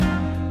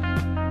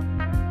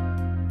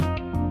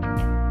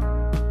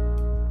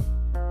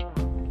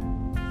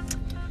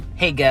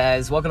Hey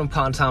guys, welcome to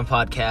Pontom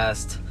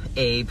podcast,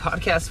 a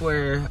podcast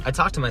where I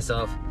talk to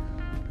myself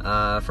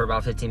for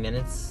about 15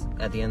 minutes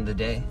at the end of the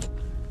day.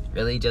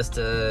 Really just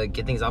to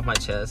get things off my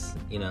chest,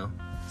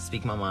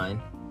 speak my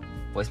mind,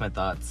 voice my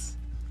thoughts.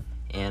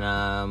 And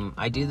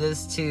I do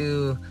this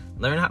to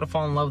learn how to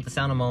fall in love with the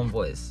sound of my own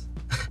voice.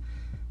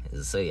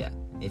 So yeah,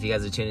 if you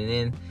guys are tuning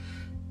in,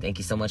 thank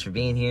you so much for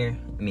being here.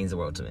 It means the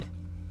world to me.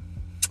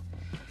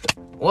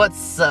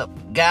 What's up,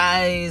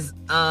 guys?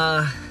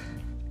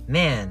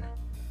 Man,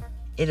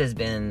 it has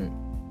been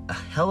a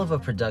hell of a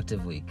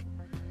productive week.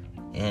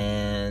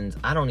 And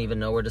I don't even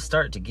know where to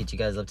start to get you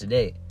guys up to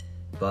date.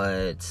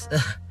 But,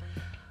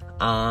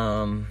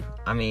 I'm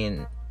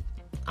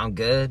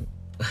good.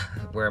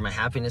 Where my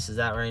happiness is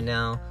at right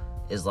now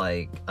is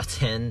like a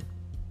 10.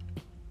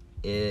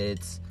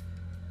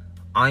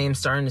 I am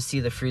starting to see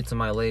the fruits of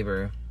my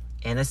labor.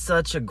 And it's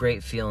such a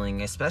great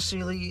feeling,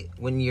 especially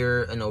when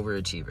you're an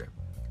overachiever.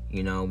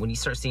 When you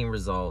start seeing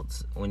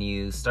results, when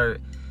you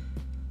start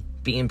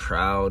being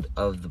proud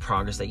of the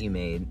progress that you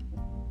made,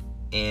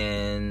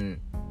 and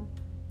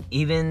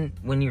even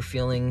when you're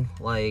feeling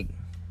like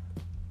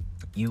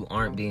you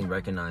aren't being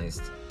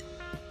recognized,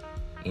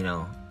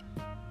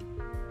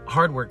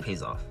 hard work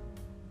pays off.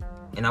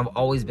 And I've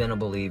always been a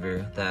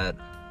believer that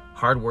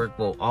hard work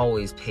will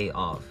always pay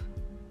off,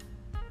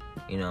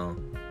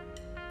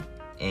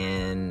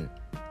 and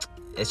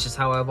it's just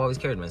how I've always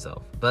carried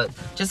myself. But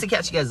just to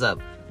catch you guys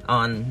up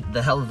on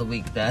the hell of the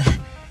week that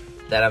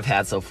I've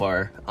had so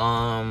far.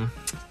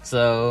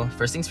 So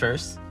first things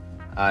first,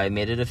 I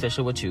made it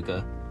official with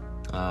Chuka.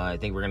 I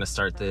think we're gonna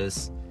start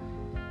this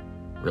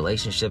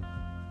relationship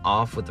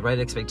off with the right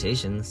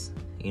expectations,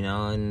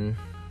 and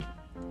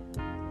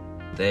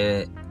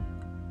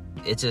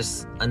it's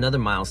just another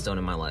milestone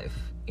in my life.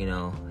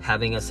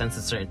 Having a sense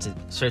of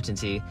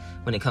certainty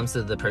when it comes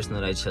to the person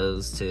that I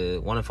chose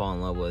to want to fall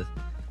in love with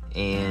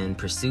and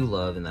pursue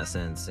love in that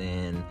sense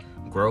and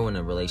grow in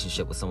a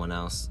relationship with someone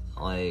else.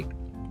 Like,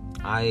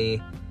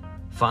 I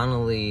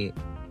finally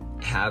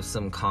have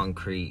something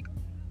concrete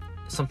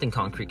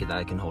that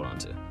I can hold on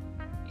to,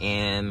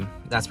 and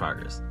that's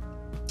progress.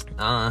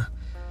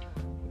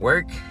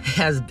 Work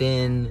has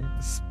been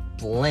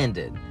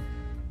splendid.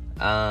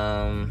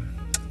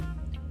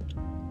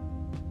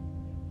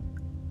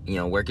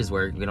 Work is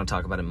work. We don't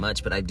talk about it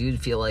much, but I do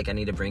feel like I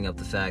need to bring up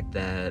the fact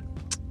that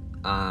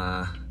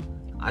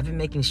I've been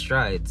making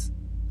strides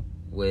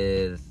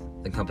with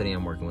the company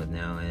I'm working with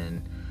now,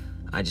 and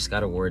I just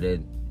got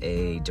awarded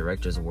a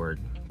director's award,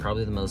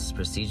 probably the most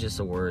prestigious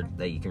award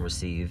that you can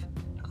receive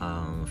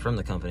from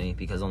the company,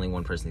 because only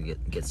one person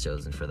gets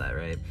chosen for that,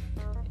 right?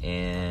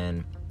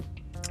 And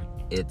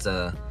it's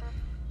a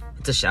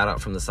shout out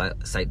from the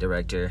site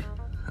director.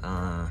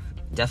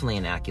 Definitely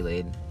an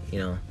accolade,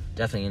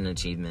 definitely an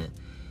achievement.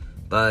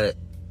 But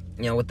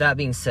with that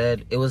being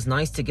said, it was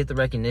nice to get the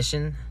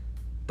recognition,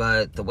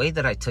 but the way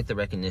that I took the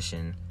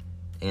recognition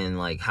and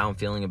like how I'm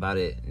feeling about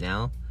it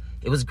now,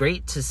 it was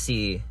great to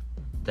see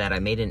that I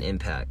made an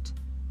impact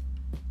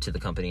to the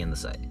company and the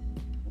site.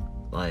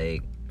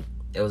 Like,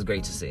 it was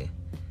great to see.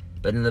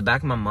 But in the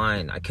back of my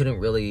mind, I couldn't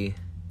really,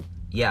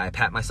 I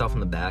pat myself on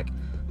the back,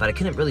 but I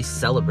couldn't really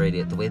celebrate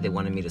it the way they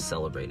wanted me to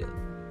celebrate it.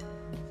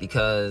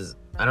 Because,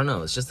 I don't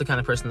know, it's just the kind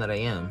of person that I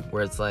am,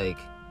 where it's like,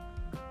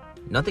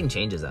 nothing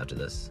changes after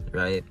this,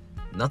 right?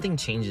 Nothing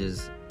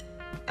changes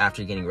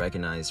after getting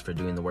recognized for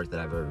doing the work that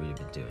I've already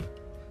been doing.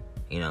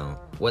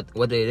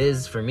 What it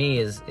is for me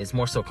is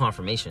more so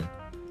confirmation,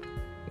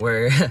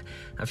 where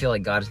I feel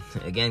like God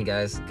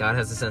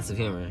has a sense of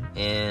humor,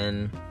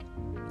 and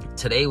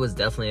today was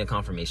definitely a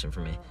confirmation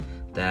for me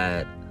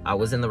that I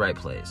was in the right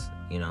place.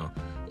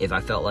 If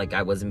I felt like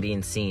I wasn't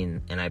being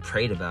seen, and I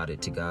prayed about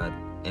it to God,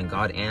 and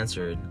God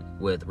answered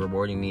with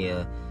rewarding me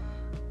a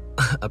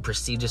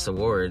prestigious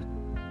award,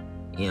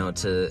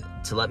 to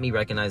let me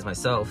recognize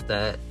myself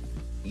that,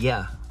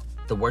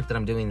 the work that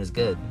I'm doing is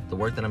good. The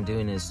work that I'm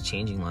doing is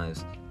changing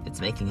lives. It's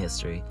making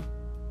history.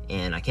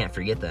 And I can't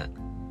forget that.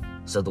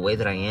 So the way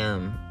that I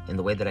am, and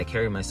the way that I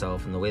carry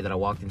myself, and the way that I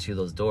walk into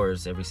those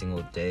doors every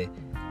single day,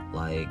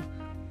 like,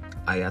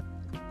 I have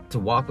to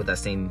walk with that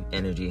same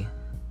energy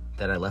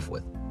that I left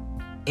with.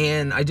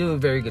 And I do a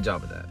very good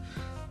job of that.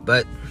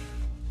 But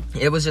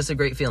it was just a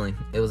great feeling.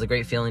 It was a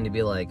great feeling to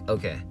be like,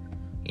 okay,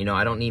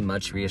 I don't need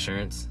much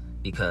reassurance,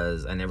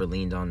 because I never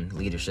leaned on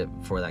leadership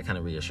for that kind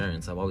of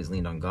reassurance. I've always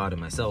leaned on God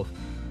and myself.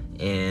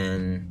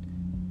 And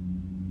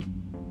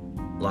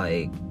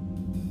like,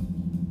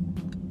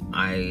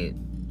 I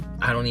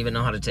don't even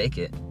know how to take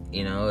it.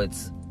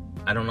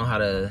 I don't know how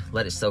to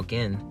let it soak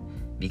in,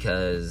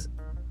 because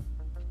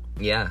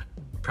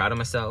proud of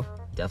myself,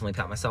 definitely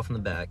pat myself on the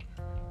back,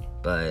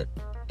 but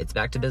it's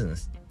back to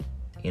business.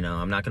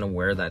 I'm not going to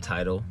wear that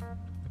title.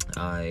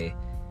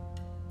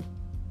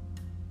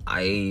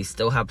 I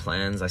still have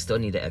plans. I still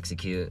need to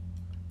execute.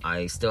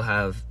 I still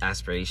have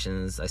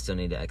aspirations I still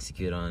need to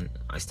execute on.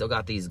 I still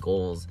got these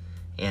goals,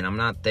 and I'm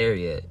not there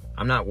yet.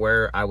 I'm not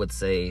where I would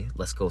say,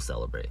 let's go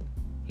celebrate.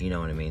 You know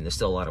what I mean? There's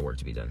still a lot of work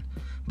to be done.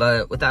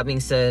 But with that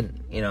being said,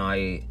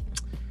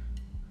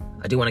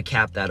 I do want to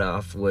cap that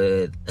off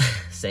with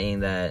saying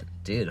that,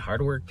 dude,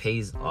 hard work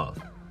pays off,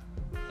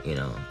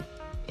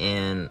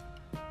 and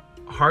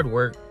hard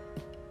work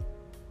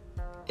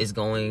is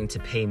going to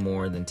pay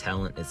more than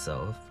talent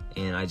itself.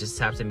 And I just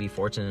happen to be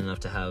fortunate enough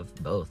to have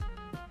both,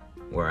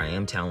 where I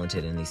am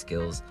talented in these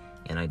skills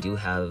and I do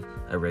have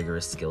a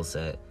rigorous skill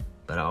set,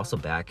 but I also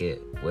back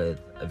it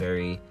with a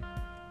very,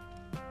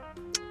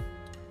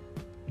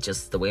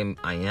 just the way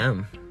I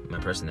am, my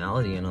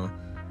personality,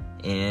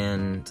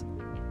 and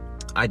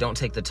I don't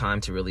take the time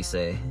to really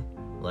say,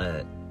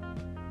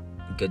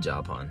 good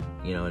job, hon,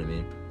 you know what I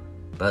mean?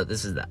 But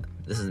this is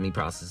me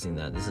processing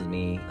that. This is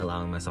me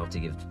allowing myself to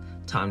give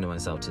time to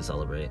myself to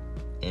celebrate.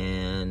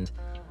 And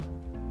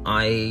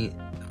I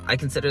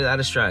consider that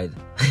a stride.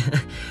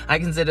 I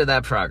consider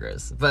that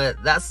progress.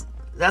 But that's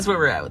where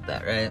we're at with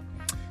that, right?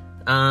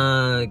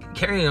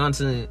 Carrying on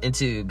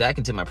back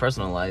into my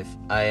personal life,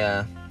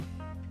 I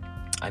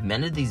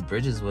mended these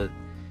bridges with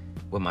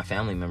my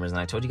family members,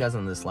 and I told you guys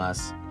on the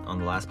last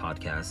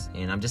podcast,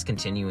 and I'm just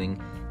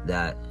continuing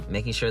that,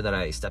 making sure that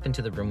I step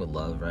into the room with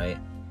love, right?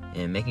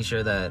 And making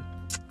sure that,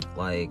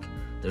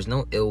 there's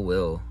no ill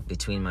will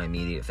between my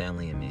immediate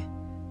family and me.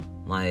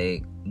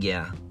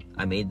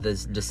 I made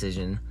this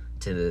decision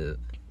to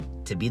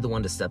be the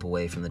one to step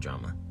away from the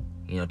drama,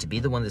 to be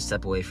the one to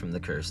step away from the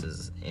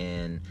curses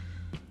and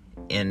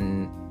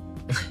and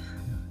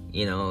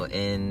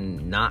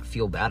not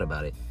feel bad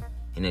about it.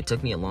 And it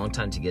took me a long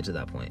time to get to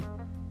that point.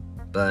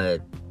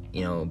 But,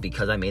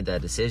 because I made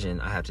that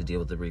decision, I have to deal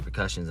with the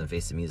repercussions and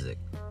face the music.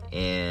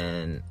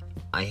 And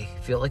I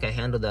feel like I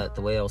handled that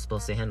the way I was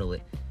supposed to handle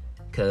it.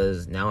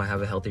 Because now I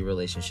have a healthy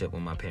relationship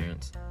with my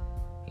parents.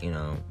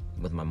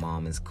 With my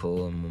mom, it's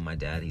cool. And with my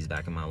dad, he's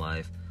back in my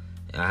life.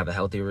 And I have a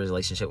healthy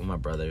relationship with my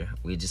brother.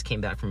 We just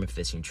came back from a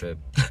fishing trip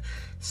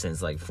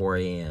since 4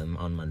 a.m.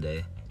 on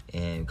Monday.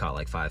 And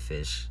caught 5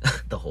 fish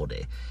the whole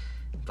day.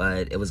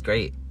 But it was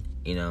great,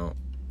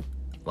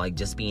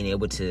 just being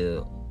able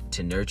to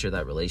nurture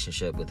that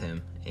relationship with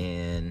him,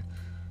 and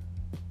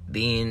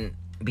being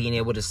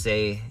able to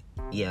say,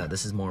 yeah,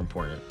 this is more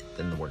important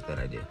than the work that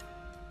I do.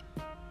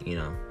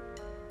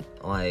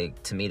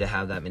 To me, to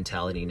have that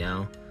mentality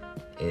now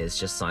is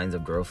just signs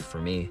of growth for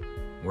me,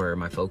 where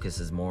my focus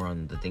is more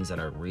on the things that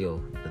are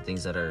real, the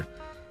things that are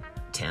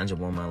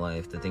tangible in my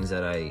life, the things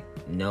that I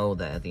know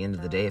that at the end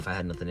of the day, if I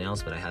had nothing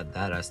else but I had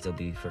that, I'd still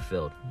be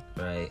fulfilled,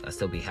 right? I'd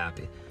still be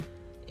happy.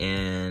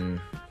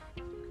 And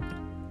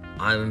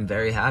I'm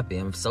very happy.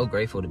 I'm so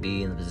grateful to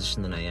be in the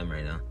position that I am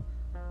right now,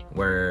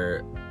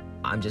 where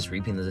I'm just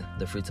reaping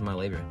the fruits of my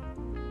labor.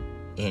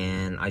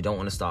 And I don't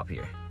want to stop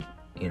here.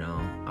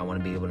 I want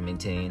to be able to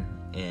maintain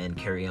and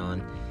carry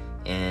on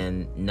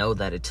and know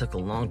that it took a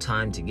long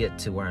time to get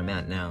to where I'm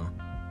at now.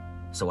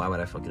 So why would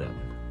I fuck it up?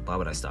 Why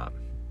would I stop?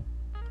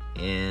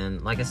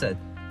 And like I said,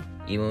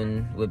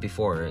 even with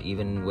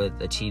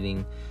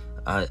achieving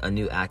a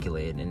new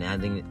accolade and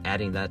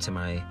adding that to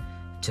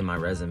my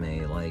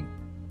resume,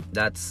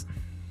 that's,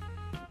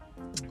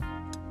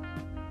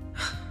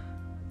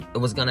 it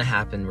was gonna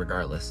happen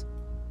regardless,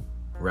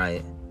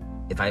 right?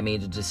 If I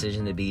made a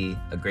decision to be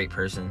a great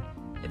person,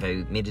 if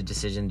I made a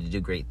decision to do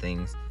great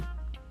things,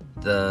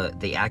 the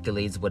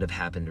accolades would have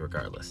happened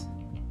regardless.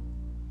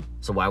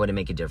 So why would it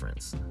make a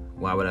difference?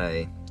 Why would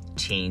I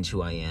change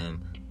who I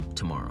am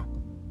tomorrow?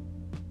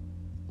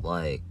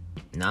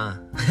 Nah.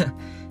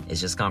 It's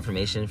just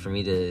confirmation for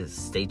me to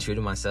stay true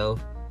to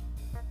myself,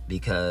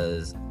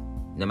 because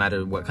no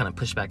matter what kind of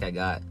pushback I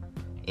got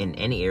in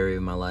any area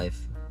of my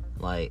life,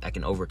 I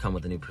can overcome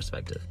with a new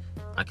perspective.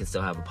 I can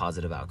still have a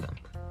positive outcome.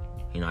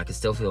 I can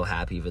still feel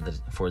happy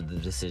for the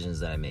decisions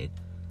that I made.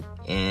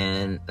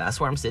 And that's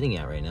where I'm sitting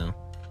at right now.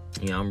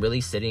 I'm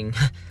literally sitting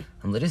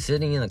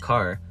in the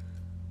car.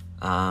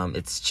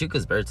 It's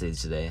Chuka's birthday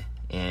today,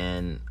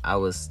 and I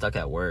was stuck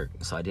at work,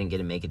 so I didn't get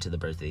to make it to the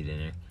birthday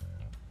dinner.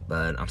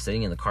 But I'm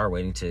sitting in the car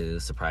waiting to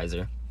surprise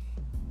her.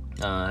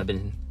 I've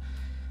been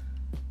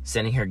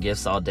sending her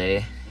gifts all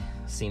day,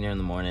 seeing her in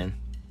the morning.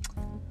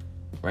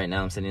 Right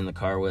now I'm sitting in the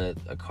car with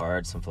a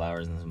card, some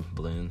flowers, and some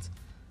balloons.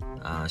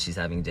 She's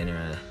having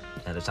dinner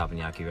at a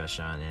teppanyaki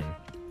restaurant, and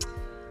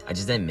I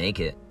just didn't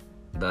make it.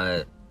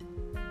 But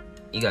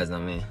you guys know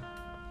me.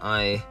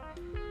 I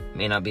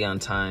may not be on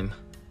time,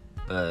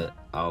 but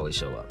I always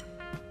show up.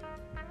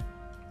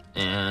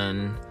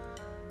 And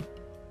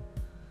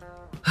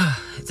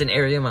it's an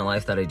area in my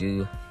life that I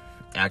do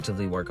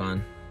actively work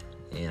on.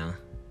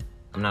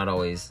 I'm not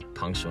always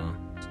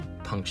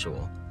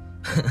punctual,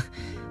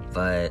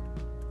 but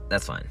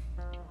that's fine.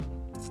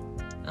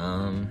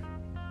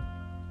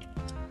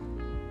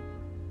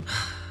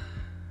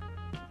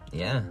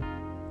 Yeah.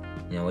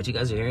 What you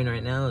guys are hearing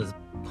right now is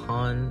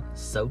Pon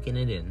soaking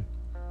it in.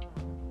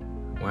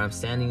 Where I'm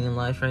standing in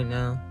life right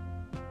now,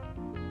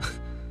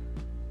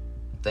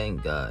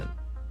 thank God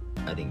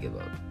I didn't give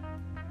up.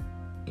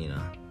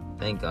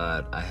 Thank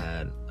God I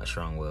had a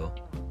strong will.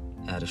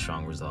 I had a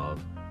strong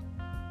resolve.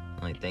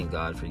 Thank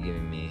God for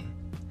giving me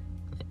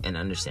an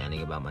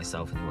understanding about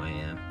myself and who I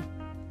am.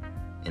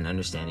 An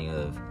understanding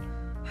of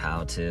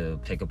how to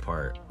pick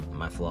apart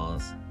my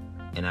flaws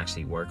and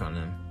actually work on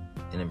them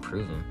and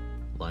improve them.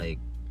 Like,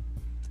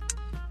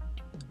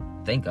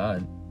 thank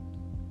God,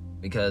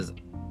 because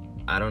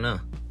I don't know,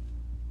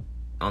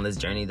 on this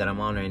journey that I'm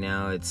on right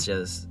now, it's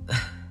just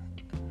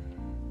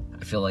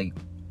I feel like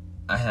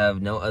I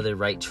have no other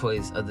right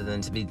choice other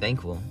than to be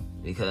thankful,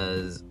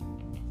 because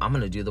I'm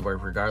gonna do the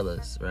work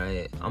regardless,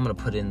 right? I'm gonna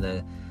put in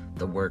the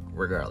work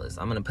regardless.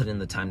 I'm gonna put in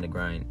the time to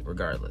grind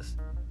regardless.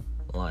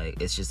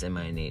 Like, it's just in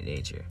my innate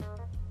nature.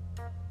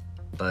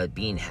 But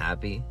being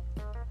happy,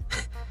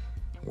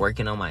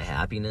 working on my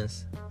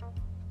happiness,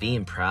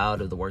 being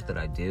proud of the work that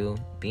I do,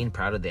 being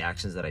proud of the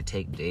actions that I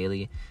take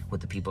daily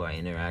with the people I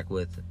interact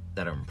with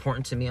that are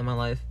important to me in my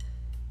life,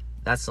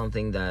 that's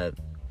something that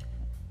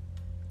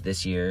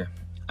this year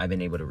I've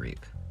been able to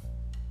reap,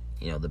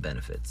 the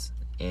benefits,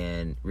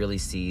 and really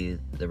see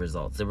the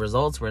results. The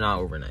results were not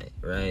overnight,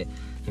 right?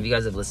 If you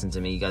guys have listened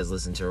to me, you guys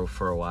listened to her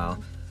for a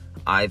while,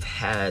 I've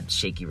had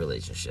shaky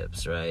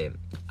relationships, right?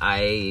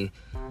 I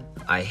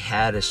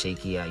had a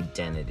shaky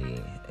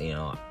identity.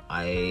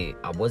 I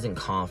wasn't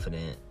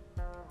confident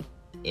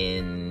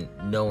in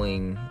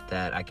knowing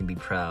that I can be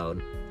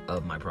proud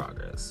of my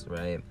progress,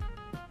 right?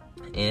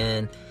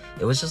 And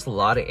it was just a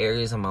lot of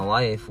areas in my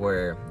life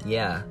where,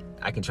 yeah,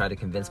 I can try to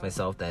convince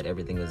myself that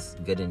everything is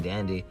good and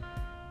dandy,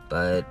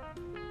 but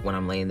when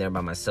I'm laying there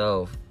by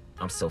myself,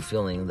 I'm still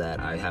feeling that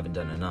I haven't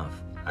done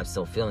enough. I'm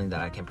still feeling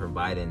that I can't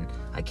provide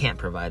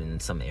in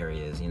some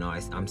areas.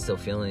 I'm still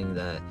feeling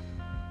that,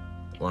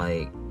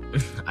 like,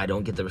 I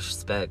don't get the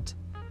respect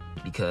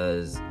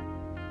because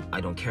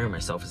I don't carry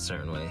myself a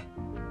certain way,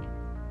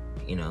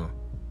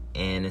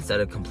 and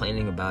instead of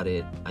complaining about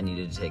it, I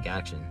needed to take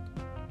action.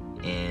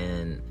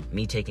 And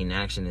me taking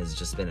action has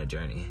just been a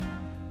journey,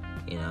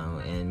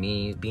 and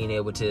me being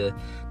able to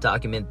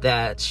document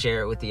that,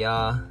 share it with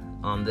y'all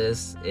on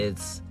this,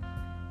 it's,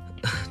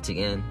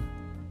 again,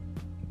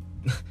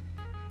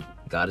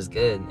 God is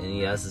good, and he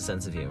has a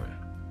sense of humor,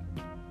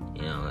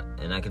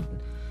 and I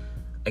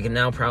can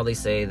now proudly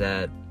say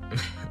that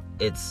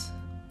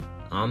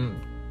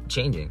I'm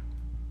changing.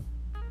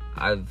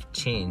 I've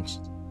changed,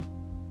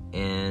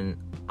 and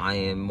I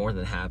am more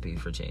than happy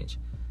for change.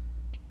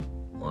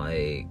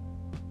 Like,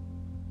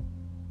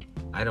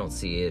 I don't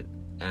see it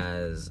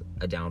as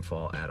a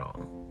downfall at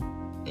all.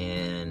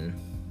 And,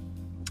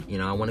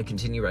 I want to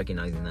continue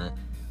recognizing that,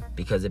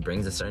 because it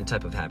brings a certain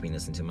type of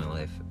happiness into my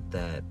life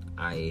that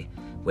I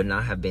would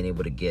not have been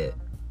able to get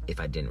if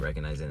I didn't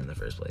recognize it in the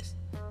first place.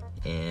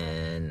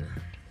 And,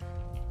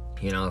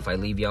 if I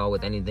leave y'all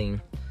with anything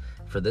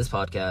for this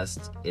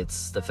podcast,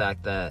 it's the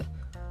fact that,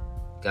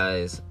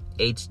 guys,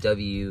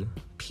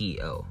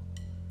 HWPO,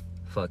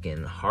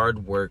 fucking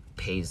hard work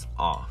pays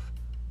off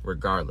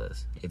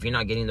regardless. If you're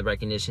not getting the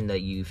recognition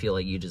that you feel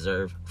like you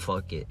deserve,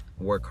 fuck it,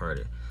 work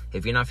harder.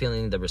 If you're not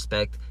feeling the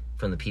respect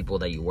from the people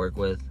that you work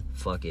with,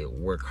 fuck it,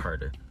 work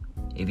harder.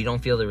 If you don't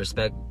feel the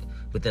respect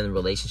within the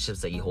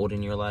relationships that you hold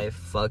in your life,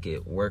 fuck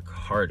it, work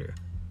harder.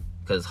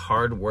 Because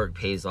hard work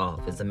pays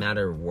off. It's a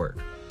matter of work,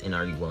 and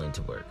are you willing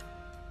to work?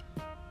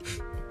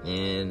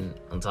 And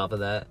on top of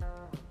that,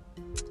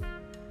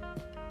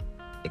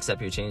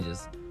 accept your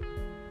changes.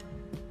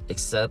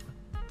 Accept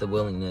the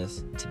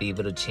willingness to be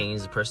able to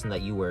change the person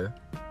that you were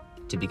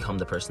to become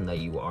the person that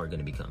you are going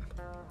to become.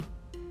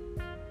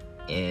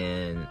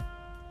 And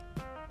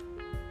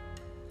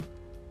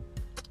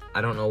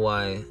I don't know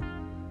why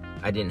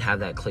I didn't have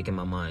that click in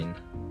my mind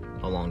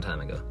a long time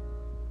ago.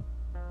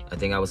 I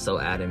think I was so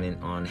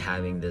adamant on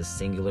having this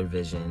singular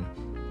vision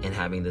and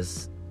having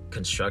this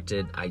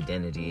constructed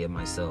identity of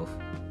myself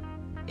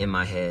in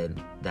my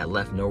head that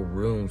left no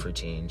room for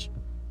change.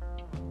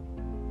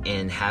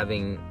 And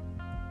having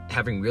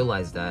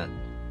realized that,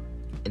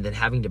 and then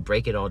having to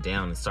break it all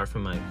down and start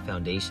from my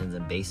foundations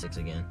and basics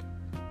again,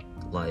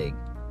 like,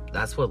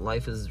 that's what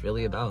life is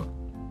really about.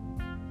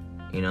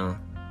 You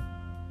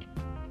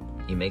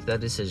make that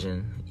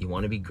decision, you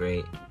want to be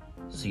great,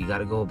 so you got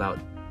to go about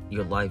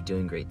your life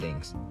doing great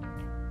things.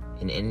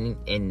 In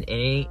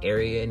any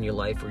area in your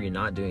life where you're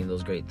not doing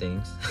those great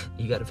things,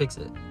 you got to fix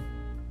it.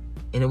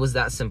 And it was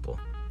that simple.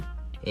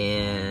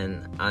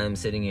 And I'm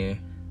sitting here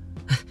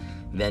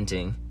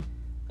venting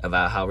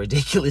about how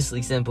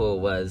ridiculously simple it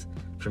was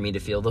for me to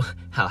feel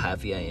how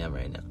happy I am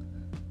right now.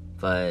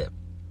 But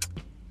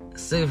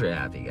super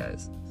happy,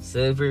 guys.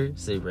 Super,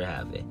 super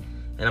happy.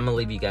 And I'm going to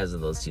leave you guys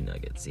with those two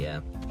nuggets, yeah.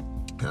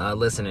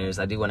 Listeners,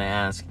 I do want to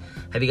ask,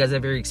 have you guys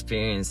ever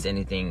experienced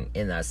anything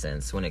in that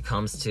sense when it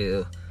comes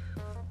to,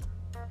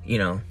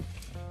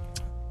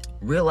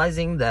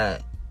 realizing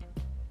that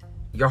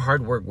your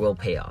hard work will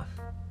pay off?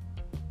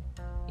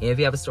 If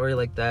you have a story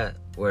like that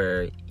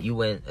where you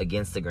went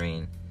against the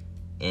grain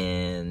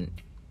and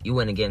you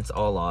went against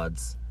all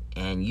odds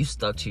and you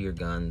stuck to your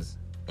guns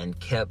and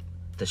kept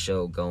the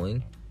show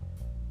going,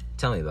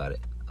 tell me about it.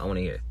 I want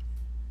to hear it.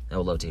 I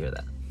would love to hear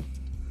that.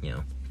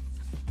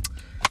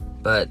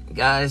 But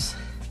guys,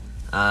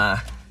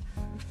 I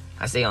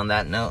say on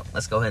that note,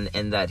 let's go ahead and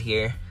end that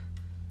here.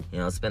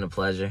 It's been a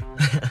pleasure.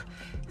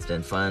 It's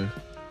been fun.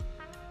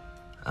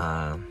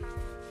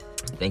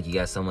 Thank you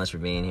guys so much for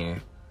being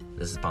here.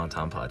 This is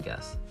Pontom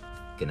Podcast.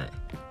 Good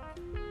night.